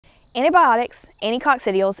Antibiotics,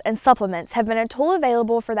 anticoccidials, and supplements have been a tool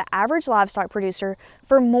available for the average livestock producer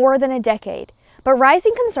for more than a decade. But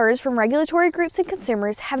rising concerns from regulatory groups and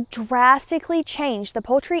consumers have drastically changed the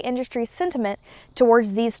poultry industry's sentiment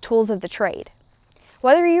towards these tools of the trade.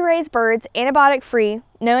 Whether you raise birds antibiotic-free,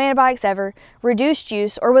 no antibiotics ever, reduced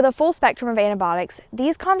use, or with a full spectrum of antibiotics,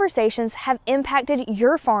 these conversations have impacted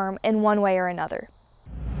your farm in one way or another.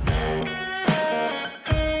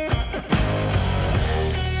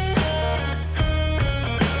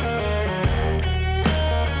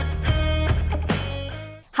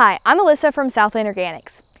 Hi, I'm Alyssa from Southland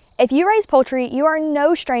Organics. If you raise poultry, you are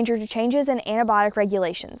no stranger to changes in antibiotic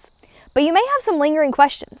regulations, but you may have some lingering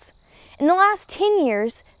questions. In the last 10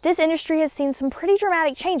 years, this industry has seen some pretty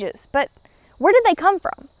dramatic changes, but where did they come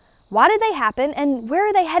from? Why did they happen, and where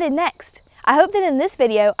are they headed next? I hope that in this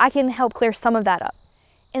video, I can help clear some of that up.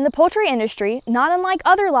 In the poultry industry, not unlike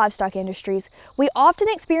other livestock industries, we often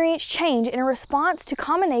experience change in a response to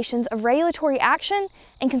combinations of regulatory action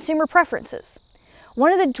and consumer preferences.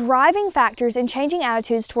 One of the driving factors in changing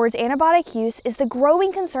attitudes towards antibiotic use is the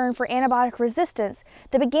growing concern for antibiotic resistance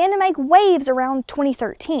that began to make waves around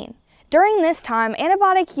 2013. During this time,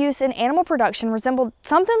 antibiotic use in animal production resembled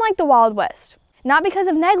something like the Wild West. Not because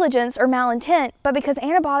of negligence or malintent, but because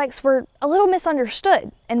antibiotics were a little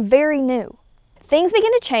misunderstood and very new. Things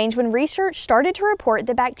began to change when research started to report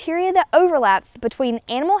that bacteria that overlapped between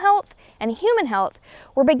animal health and human health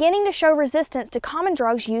were beginning to show resistance to common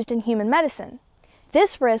drugs used in human medicine.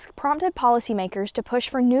 This risk prompted policymakers to push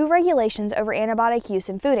for new regulations over antibiotic use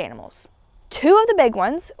in food animals. Two of the big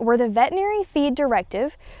ones were the Veterinary Feed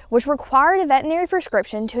Directive, which required a veterinary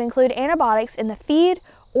prescription to include antibiotics in the feed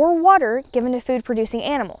or water given to food-producing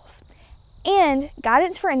animals, and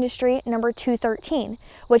Guidance for Industry number 213,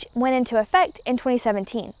 which went into effect in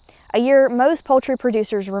 2017, a year most poultry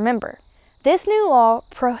producers remember. This new law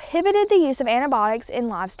prohibited the use of antibiotics in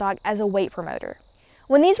livestock as a weight promoter.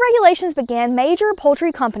 When these regulations began, major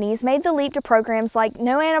poultry companies made the leap to programs like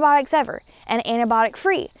No Antibiotics Ever and Antibiotic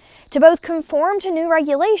Free to both conform to new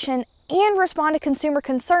regulation and respond to consumer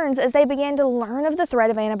concerns as they began to learn of the threat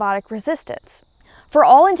of antibiotic resistance. For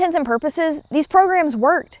all intents and purposes, these programs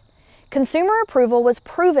worked. Consumer approval was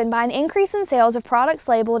proven by an increase in sales of products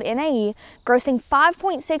labeled NAE, grossing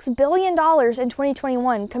 $5.6 billion in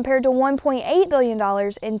 2021 compared to $1.8 billion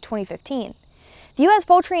in 2015. The U.S.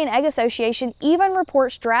 Poultry and Egg Association even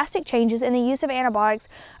reports drastic changes in the use of antibiotics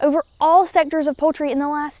over all sectors of poultry in the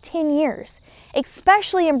last 10 years,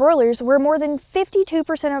 especially in broilers where more than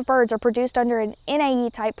 52% of birds are produced under an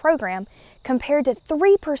NAE-type program compared to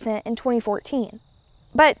 3% in 2014.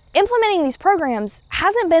 But implementing these programs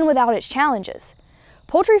hasn't been without its challenges.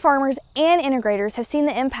 Poultry farmers and integrators have seen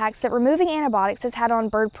the impacts that removing antibiotics has had on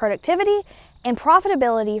bird productivity and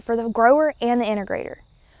profitability for the grower and the integrator.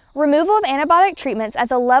 Removal of antibiotic treatments at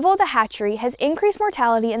the level of the hatchery has increased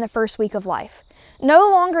mortality in the first week of life. No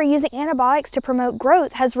longer using antibiotics to promote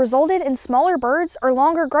growth has resulted in smaller birds or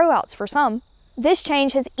longer grow-outs for some. This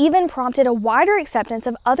change has even prompted a wider acceptance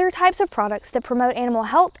of other types of products that promote animal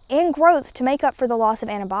health and growth to make up for the loss of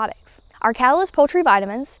antibiotics. Our Catalyst Poultry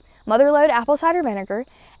Vitamins, Motherlode Apple Cider Vinegar,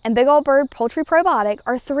 and Big Ol' Bird Poultry Probiotic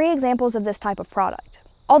are 3 examples of this type of product.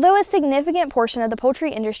 Although a significant portion of the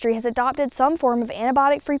poultry industry has adopted some form of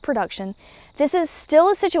antibiotic-free production, this is still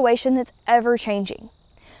a situation that's ever-changing.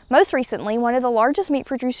 Most recently, one of the largest meat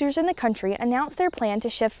producers in the country announced their plan to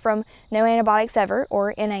shift from No Antibiotics Ever,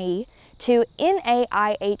 or NAE, to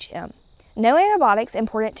NAIHM, No Antibiotics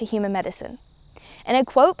Important to Human Medicine. In a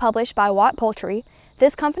quote published by Watt Poultry,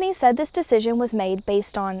 this company said this decision was made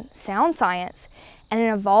based on sound science and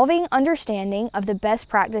an evolving understanding of the best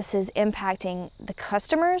practices impacting the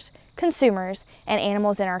customers, consumers, and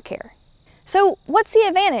animals in our care. So what's the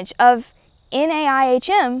advantage of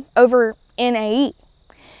NAIHM over NAE?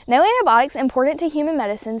 No Antibiotics Important to Human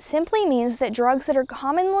Medicine simply means that drugs that are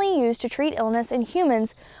commonly used to treat illness in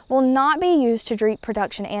humans will not be used to treat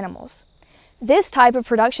production animals. This type of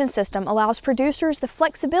production system allows producers the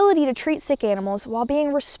flexibility to treat sick animals while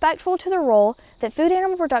being respectful to the role that food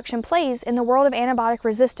animal production plays in the world of antibiotic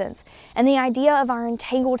resistance and the idea of our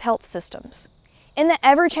entangled health systems. In the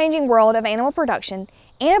ever-changing world of animal production,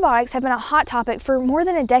 antibiotics have been a hot topic for more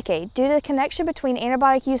than a decade due to the connection between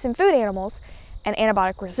antibiotic use in food animals and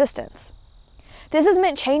antibiotic resistance. This has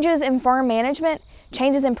meant changes in farm management,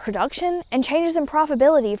 changes in production, and changes in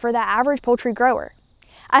profitability for the average poultry grower.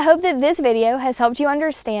 I hope that this video has helped you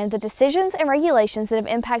understand the decisions and regulations that have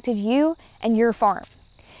impacted you and your farm.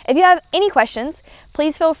 If you have any questions,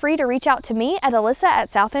 please feel free to reach out to me at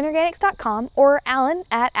alyssa@southlandorganics.com or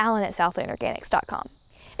Alan@southlandorganics.com.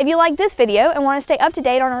 If you like this video and want to stay up to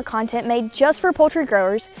date on our content made just for poultry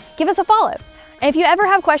growers, give us a follow. And if you ever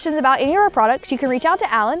have questions about any of our products, you can reach out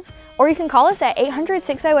to Alan, or you can call us at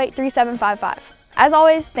 800-608-3755. As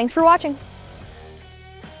always, thanks for watching.